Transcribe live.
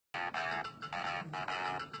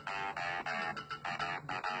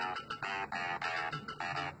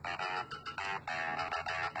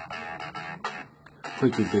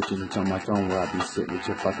Quit your bitching, it's on my throne where I be sitting with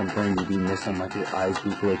your fucking brain. You be missing like your eyes be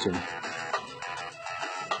glitching.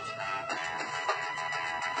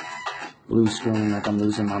 Blue screen like I'm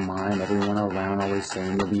losing my mind. Everyone around always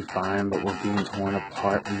saying you'll be fine, but we're being torn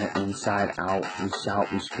apart from the inside out. We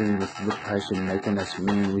shout, we scream with depression making us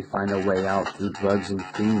mean. We find a way out through drugs and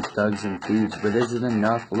fiends, thugs and thieves. But is it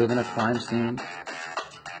enough living a crime scene?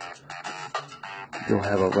 You'll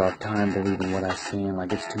have a rough time believing what I saying,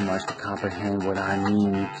 like it's too much to comprehend what I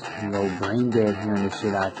mean. You can go brain dead hearing the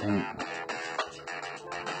shit I think.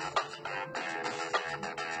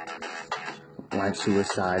 Like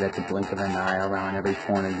suicide at the blink of an eye, around every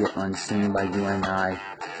corner get unseen by you and I.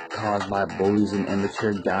 Caused by bullies and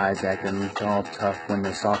immature guys acting all tough when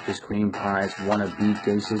the softest cream pies wanna be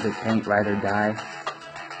gauges that can't ride or die.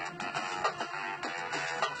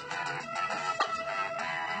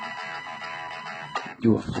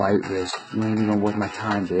 You a flight risk, you ain't even worth my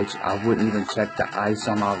time, bitch. I wouldn't even check the ice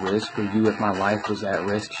on my wrist for you if my life was at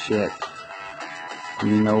risk, shit. Do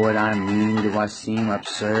you know what I mean? Do I seem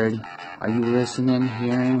absurd? Are you listening,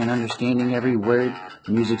 hearing, and understanding every word?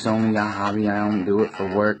 Music's only a hobby, I don't do it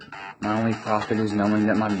for work. My only profit is knowing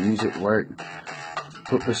that my music worked.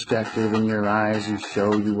 Put perspective in your eyes and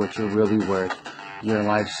show you what you're really worth. Your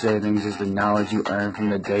life savings is the knowledge you earn from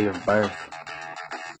the day of birth.